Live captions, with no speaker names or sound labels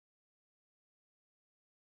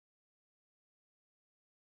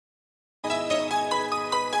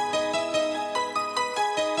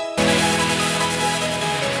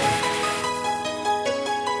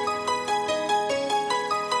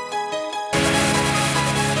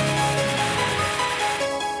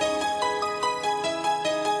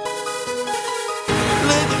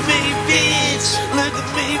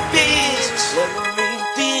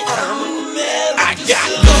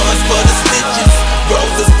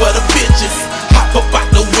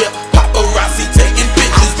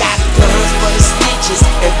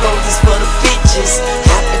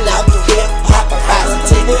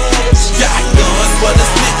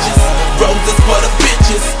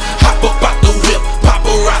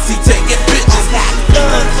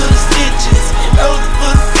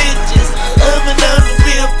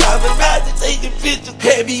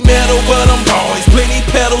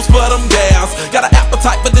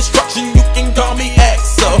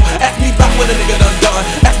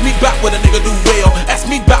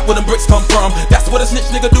snitch,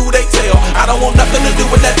 nigga, do they tell? I don't want nothing to do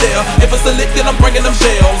with that there. If it's a lick, then I'm bringing them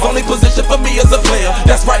shells. Only position for me is a player.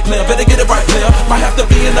 That's right, player, better get it right, player. Might have to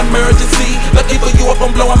be an emergency. Lucky for you if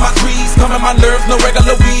I'm blowing my trees. Coming my nerves, no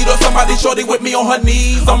regular weed. Or somebody shorty with me on her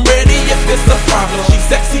knees. I'm ready if it's a problem. She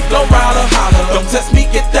sexy, Flo Rida, holler. Don't test me,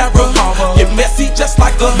 get that revolver. Get messy just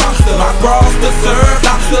like a monster. My bras deserve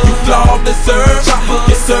lobster. You claw deserve chopper.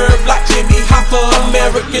 Get served like Jimmy Hopper.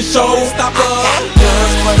 American showstopper.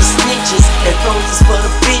 Guns for the snitches and roses for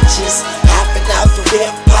the bitches. Hopping out the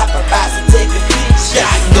whip, paparazzi taking pictures.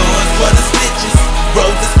 Got guns for the snitches,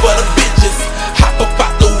 roses for the bitches. Hop up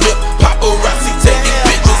out the whip, paparazzi taking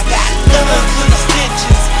pictures. I got guns for the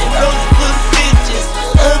snitches and roses for the bitches.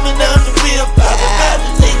 Hopping out the whip,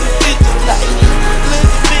 paparazzi taking pictures. Like, look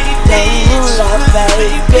at me,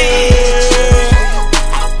 baby.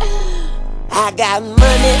 I got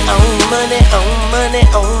money on money on money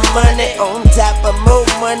on money on top of more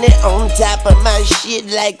money on top of my shit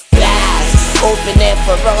like flies. Open that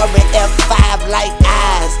Ferrari F5 like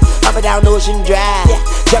eyes. Up and down Ocean Drive.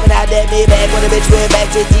 Jumping out that Maybach when a bitch went back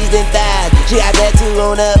to teeth and thighs. She got that 2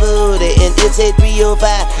 on her booty and it's a 305.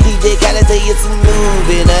 DJ Khaled say it's a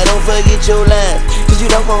movie. Now don't forget your lines, cause you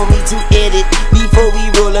don't want me to edit before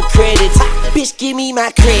we roll a credit. Bitch, give me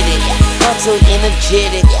my credit. I'm so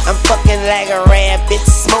energetic. I'm fucking like a rabbit,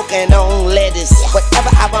 smoking on lettuce.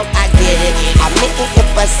 Whatever I want, I get it. I meant it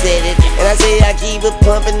if I said it, and I say I keep it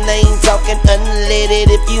pumping. I ain't talking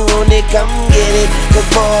unleaded. If you want it, come get it. Cause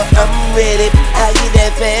boy, I'm ready. I get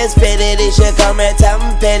that fast petty. They should call me Tom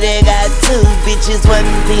Petty. Got 2 bitches, 1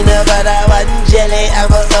 peanut butter, 1 jelly.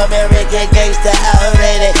 I'm an American gangster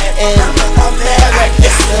already, and I'm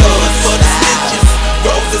American. Guns for the snitches,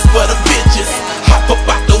 roses for the bitches. Hop up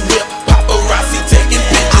out the